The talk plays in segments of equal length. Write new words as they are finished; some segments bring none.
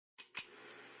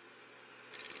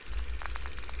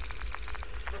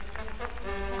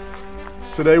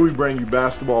Today we bring you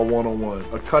Basketball 101,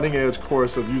 a cutting-edge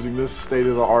course of using this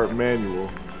state-of-the-art manual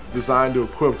designed to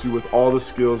equip you with all the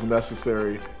skills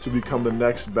necessary to become the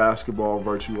next basketball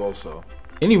virtuoso.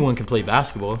 Anyone can play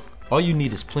basketball. All you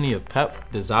need is plenty of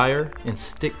pep, desire, and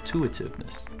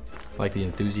stick-to-itiveness. Like the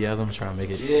enthusiasm, trying to make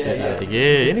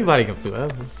it anybody can play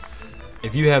basketball.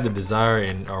 If you have the desire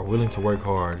and are willing to work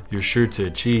hard, you're sure to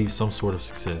achieve some sort of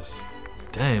success.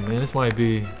 Dang, man, this might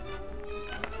be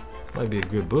a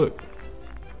good book.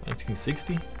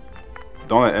 1960?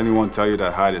 Don't let anyone tell you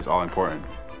that height is all important.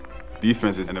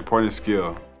 Defense is an important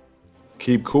skill.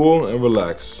 Keep cool and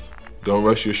relax. Don't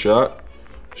rush your shot.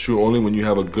 Shoot only when you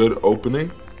have a good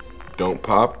opening. Don't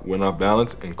pop when off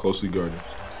balance and closely guarded.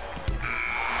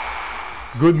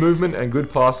 Good movement and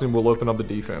good passing will open up the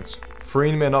defense.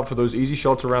 Freeing men up for those easy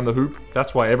shots around the hoop,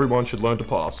 that's why everyone should learn to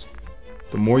pass.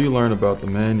 The more you learn about the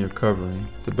man you're covering,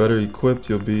 the better equipped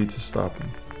you'll be to stop him.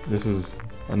 This is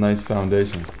a nice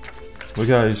foundation. Look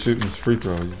how he's shooting his free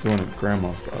throw. He's doing it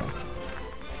grandma style.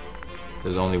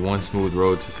 There's only one smooth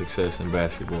road to success in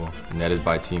basketball, and that is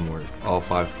by teamwork. All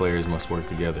 5 players must work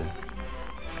together.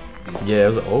 Yeah, it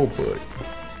was an old book.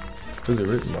 Who's it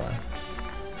written by?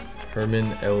 Herman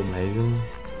Masin.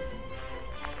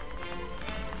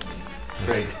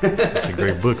 That's a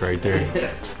great book right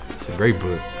there. It's a great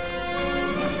book.